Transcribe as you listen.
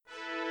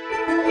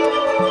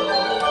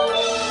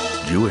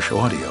Jewish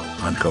audio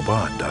on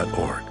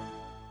Chabad.org.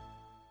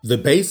 The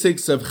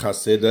Basics of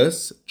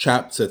Chassidus,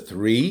 Chapter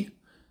 3,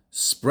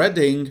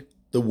 Spreading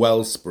the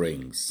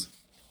Wellsprings.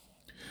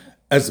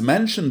 As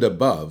mentioned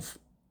above,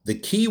 the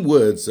key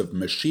words of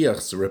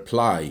Mashiach's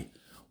reply,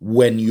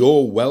 when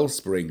your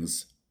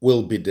wellsprings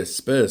will be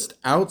dispersed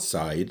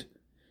outside,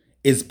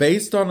 is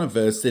based on a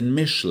verse in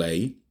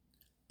Mishlei,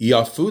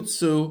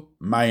 Yafutzu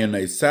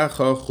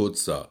mayonesecha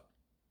chutza.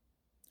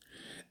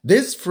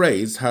 This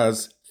phrase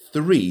has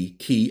three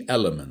key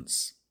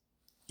elements.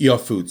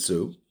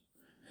 Yafutzu.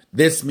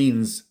 This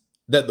means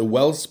that the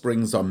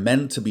wellsprings are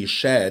meant to be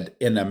shared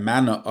in a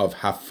manner of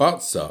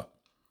hafatza,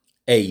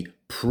 a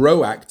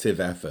proactive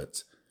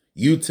effort,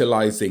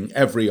 utilizing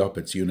every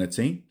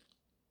opportunity.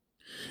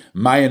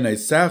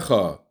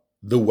 Mayonesecha,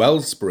 the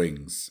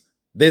wellsprings.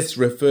 This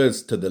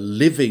refers to the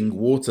living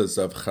waters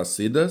of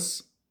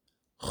Chassidus.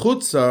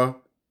 Chutza,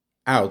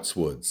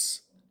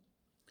 outwards.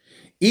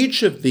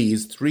 Each of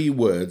these three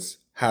words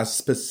has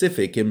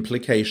specific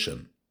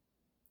implication.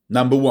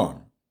 Number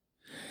one,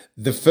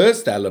 the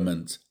first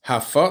element,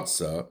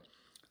 hafatza,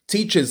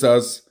 teaches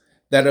us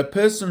that a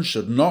person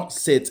should not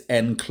sit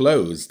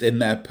enclosed in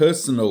their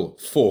personal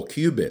 4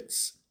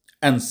 cubits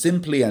and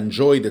simply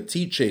enjoy the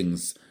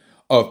teachings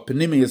of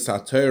Pnimius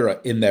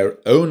HaTorah in their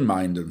own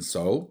mind and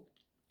soul.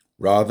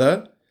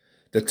 Rather,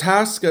 the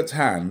task at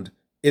hand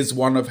is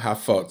one of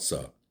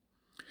hafatza,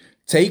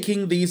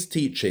 taking these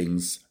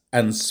teachings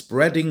and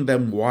spreading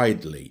them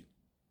widely.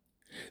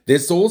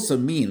 This also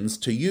means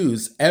to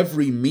use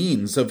every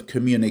means of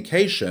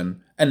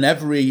communication and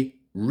every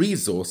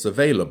resource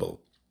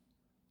available.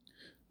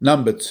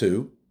 Number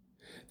 2,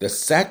 the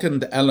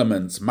second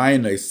element,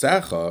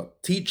 mayonesecha,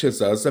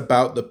 teaches us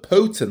about the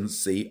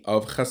potency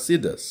of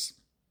Chassidus.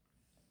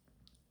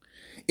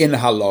 In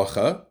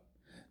halacha,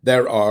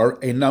 there are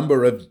a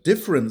number of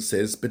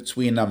differences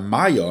between a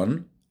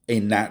mayon, a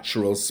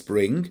natural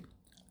spring,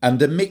 and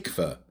a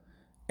mikveh,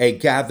 a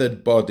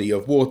gathered body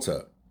of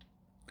water.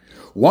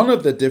 One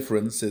of the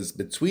differences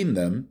between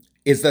them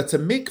is that a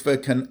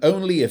mikveh can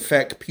only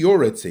effect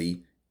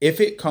purity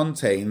if it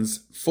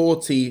contains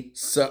 40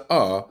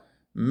 sa'ah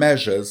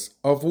measures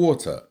of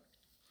water,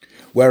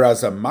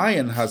 whereas a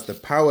mayon has the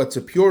power to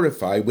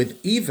purify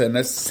with even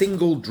a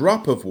single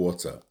drop of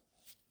water.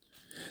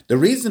 The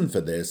reason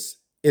for this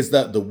is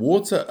that the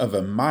water of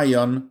a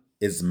mayon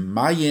is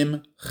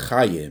mayim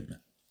chayim,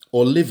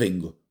 or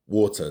living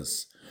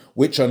waters,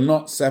 which are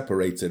not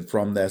separated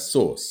from their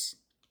source.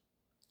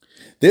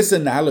 This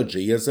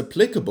analogy is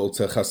applicable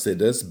to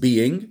Chassidus,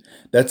 being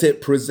that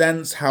it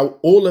presents how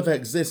all of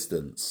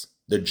existence,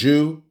 the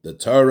Jew, the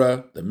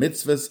Torah, the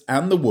mitzvahs,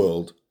 and the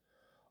world,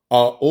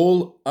 are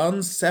all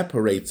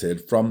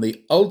unseparated from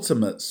the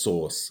ultimate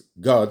source,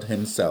 God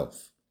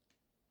Himself.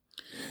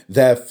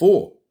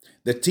 Therefore,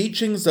 the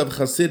teachings of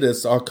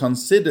Chassidus are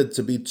considered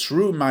to be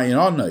true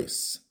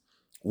mayonos,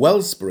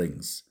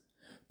 wellsprings,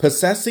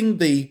 possessing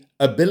the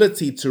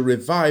ability to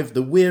revive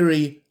the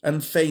weary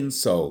and faint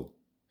soul,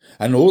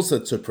 and also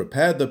to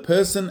prepare the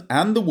person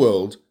and the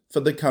world for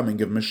the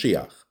coming of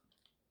Mashiach.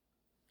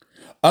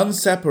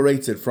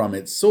 Unseparated from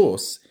its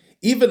source,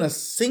 even a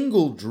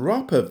single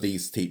drop of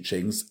these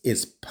teachings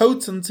is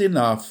potent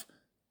enough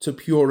to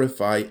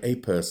purify a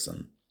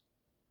person.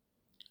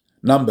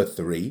 Number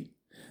 3,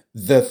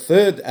 the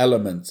third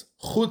element,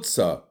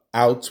 chutza,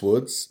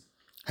 outwards,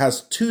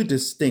 has 2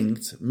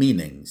 distinct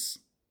meanings.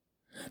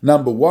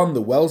 Number 1,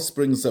 the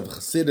wellsprings of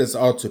Chassidus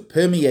are to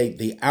permeate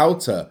the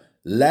outer,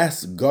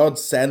 less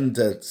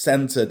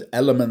God-centered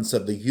elements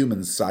of the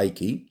human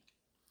psyche.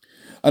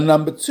 And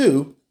number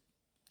 2,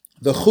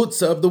 the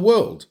chutza of the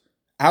world,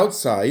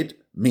 outside,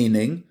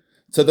 meaning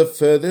to the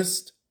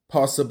furthest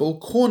possible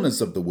corners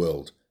of the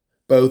world,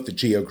 both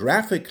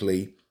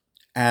geographically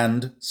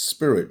and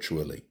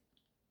spiritually.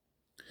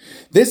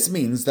 This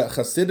means that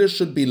Chassidus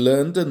should be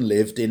learned and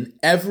lived in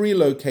every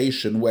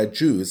location where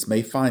Jews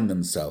may find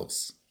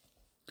themselves.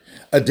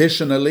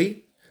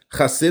 Additionally,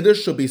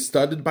 Chassidus should be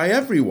studied by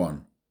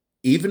everyone,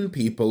 even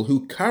people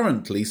who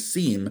currently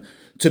seem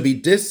to be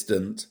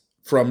distant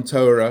from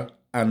Torah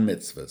and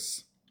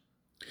mitzvahs.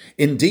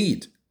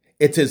 Indeed,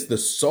 it is the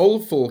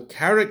soulful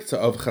character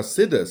of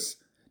Chassidus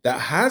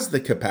that has the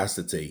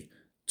capacity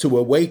to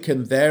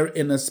awaken their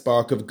inner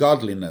spark of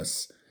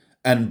godliness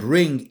and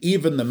bring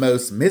even the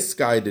most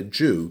misguided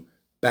Jew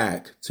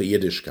back to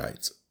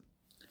Yiddishkeit.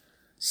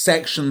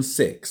 Section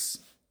 6,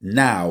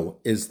 Now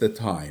is the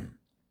Time,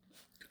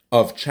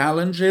 of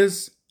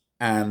challenges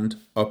and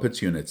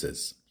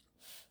opportunities.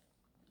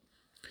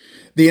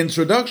 The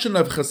introduction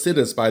of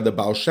Chassidus by the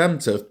Baal Shem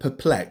Tov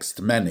perplexed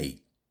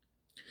many.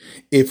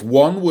 If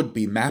one would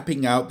be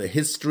mapping out the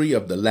history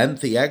of the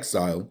lengthy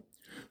exile,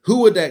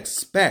 who would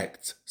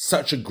expect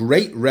such a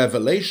great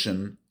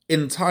revelation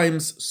in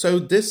times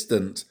so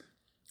distant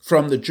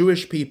from the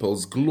Jewish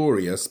people's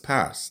glorious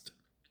past?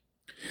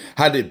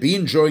 Had it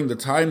been during the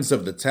times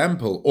of the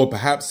Temple, or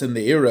perhaps in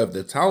the era of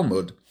the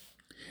Talmud,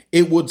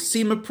 it would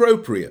seem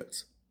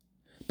appropriate.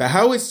 But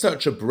how is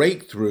such a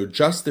breakthrough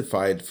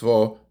justified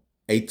for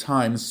a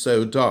time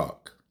so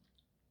dark?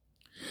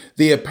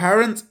 The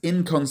apparent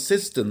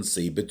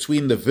inconsistency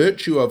between the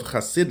virtue of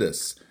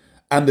Chassidus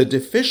and the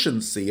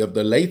deficiency of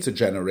the later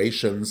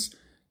generations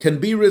can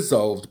be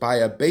resolved by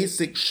a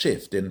basic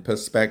shift in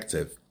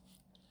perspective.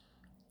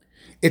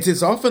 It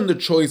is often the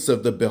choice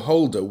of the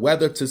beholder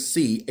whether to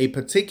see a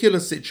particular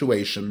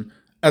situation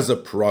as a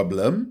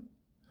problem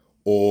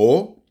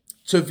or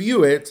to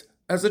view it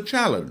as a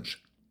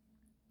challenge.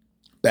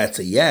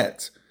 Better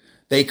yet,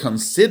 they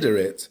consider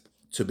it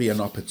to be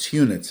an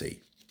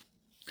opportunity.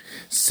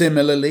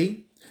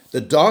 Similarly,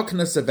 the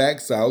darkness of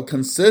exile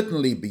can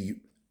certainly be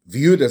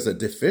viewed as a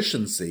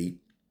deficiency,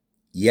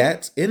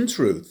 yet, in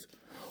truth,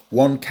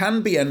 one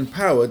can be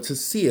empowered to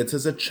see it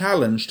as a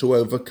challenge to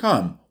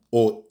overcome,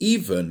 or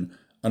even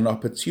an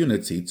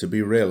opportunity to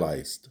be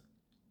realized.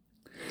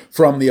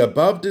 From the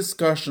above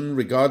discussion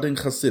regarding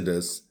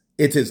Chassidus,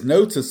 it is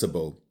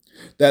noticeable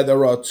that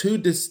there are two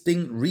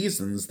distinct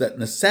reasons that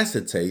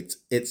necessitate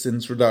its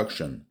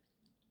introduction.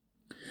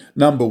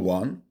 Number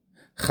one,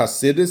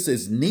 Chassidus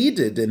is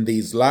needed in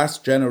these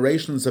last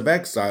generations of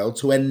exile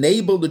to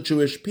enable the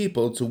Jewish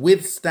people to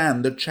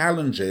withstand the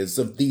challenges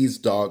of these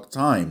dark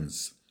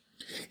times.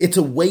 It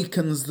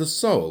awakens the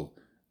soul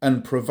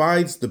and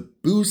provides the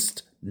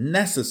boost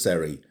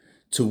necessary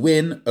to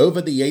win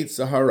over the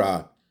Yetzer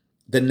Hara,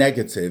 the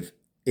negative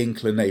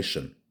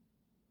inclination.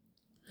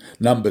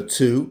 Number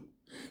two,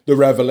 the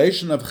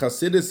revelation of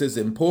Chassidus is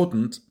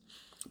important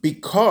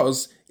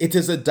because it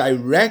is a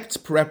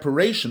direct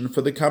preparation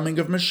for the coming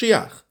of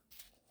Mashiach.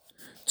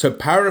 To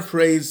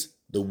paraphrase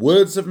the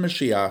words of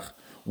Mashiach,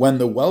 when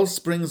the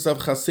wellsprings of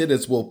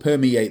Chassidus will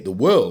permeate the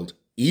world,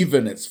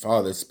 even its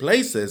farthest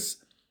places,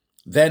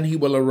 then he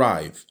will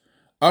arrive,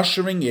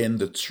 ushering in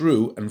the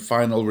true and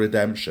final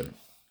redemption.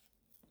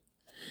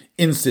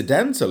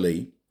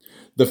 Incidentally,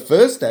 the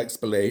first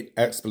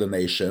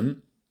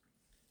explanation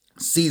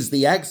sees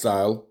the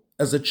exile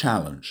as a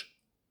challenge.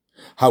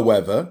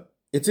 However,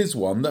 it is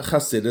one that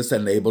Chassidus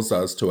enables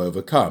us to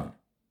overcome.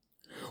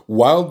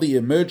 While the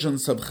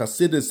emergence of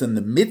Chassidus in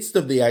the midst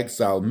of the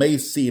exile may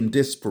seem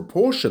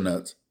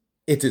disproportionate,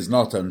 it is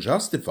not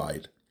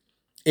unjustified.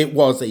 It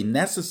was a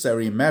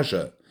necessary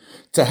measure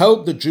to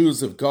help the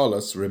Jews of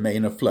Golus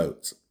remain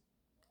afloat.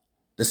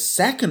 The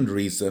second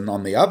reason,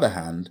 on the other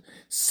hand,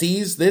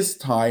 sees this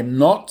time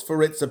not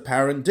for its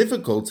apparent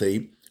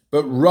difficulty,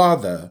 but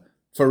rather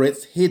for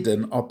its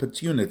hidden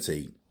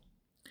opportunity.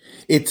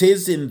 It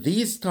is in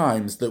these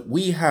times that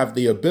we have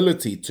the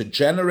ability to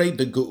generate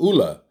the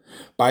Geula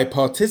by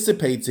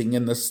participating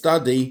in the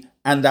study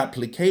and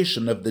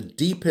application of the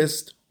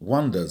deepest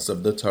wonders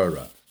of the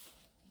Torah.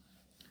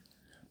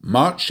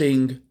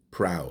 Marching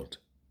proud.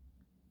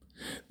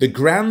 The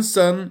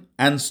grandson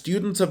and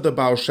student of the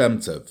Baal Shem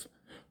Tov,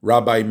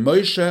 Rabbi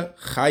Moshe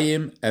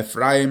Chaim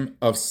Ephraim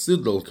of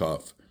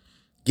Sudolkov,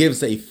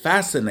 gives a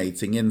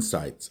fascinating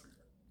insight.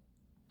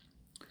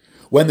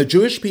 When the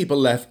Jewish people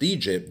left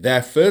Egypt,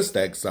 their first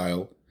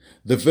exile,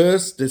 the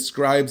verse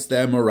describes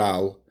their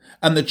morale,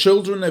 and the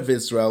children of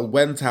Israel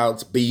went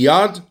out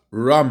biyad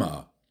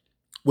Ramah,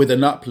 with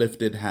an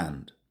uplifted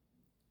hand.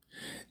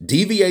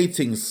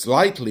 Deviating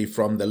slightly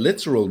from the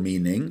literal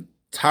meaning,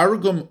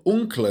 Targum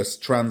Onkelos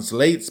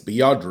translates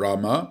biyad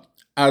Ramah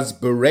as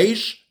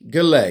Bereish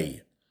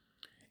Galei,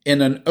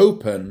 in an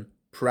open,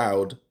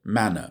 proud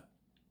manner.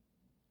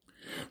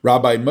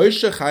 Rabbi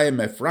Moshe Chaim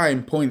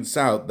Ephraim points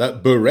out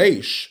that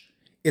Bereish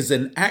is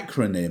an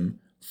acronym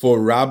for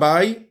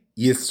Rabbi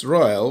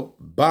Yisrael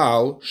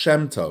Baal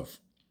Shem Tov,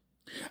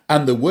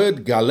 and the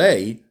word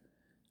Galei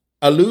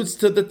alludes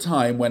to the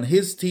time when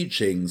his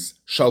teachings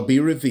shall be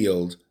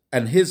revealed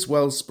and his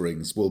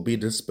wellsprings will be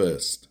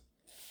dispersed.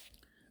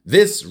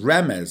 This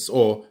remez,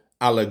 or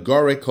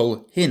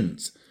allegorical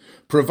hint,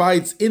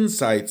 provides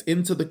insight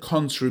into the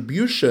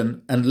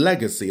contribution and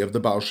legacy of the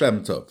Baal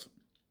Shem Tov.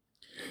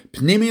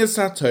 Pnimius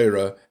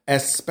HaTorah,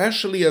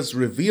 especially as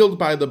revealed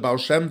by the Baal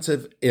Shem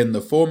Tov in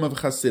the form of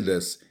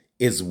Chassidus,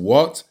 is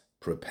what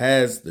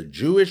prepares the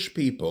Jewish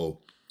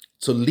people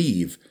to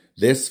leave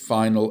this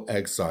final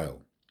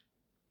exile.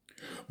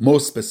 More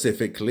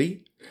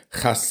specifically,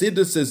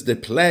 Chassidus'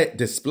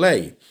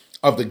 display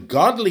of the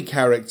godly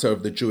character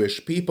of the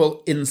Jewish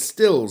people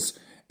instills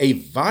a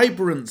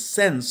vibrant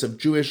sense of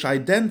Jewish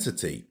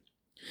identity.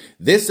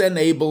 This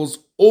enables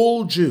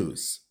all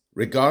Jews,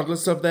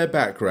 regardless of their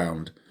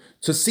background,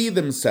 to see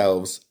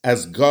themselves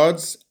as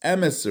God's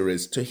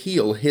emissaries to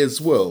heal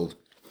his world,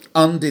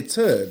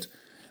 undeterred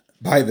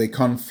by the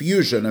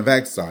confusion of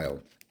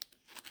exile.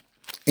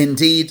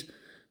 Indeed,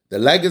 the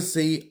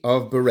legacy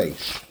of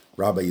Bereish,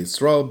 Rabbi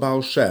Yisrael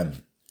Baal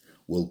Shem,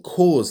 will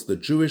cause the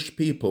Jewish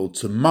people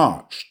to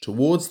march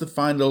towards the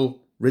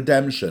final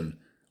redemption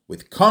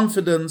with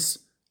confidence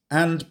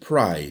and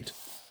pride.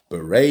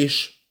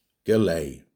 Bereish Galei.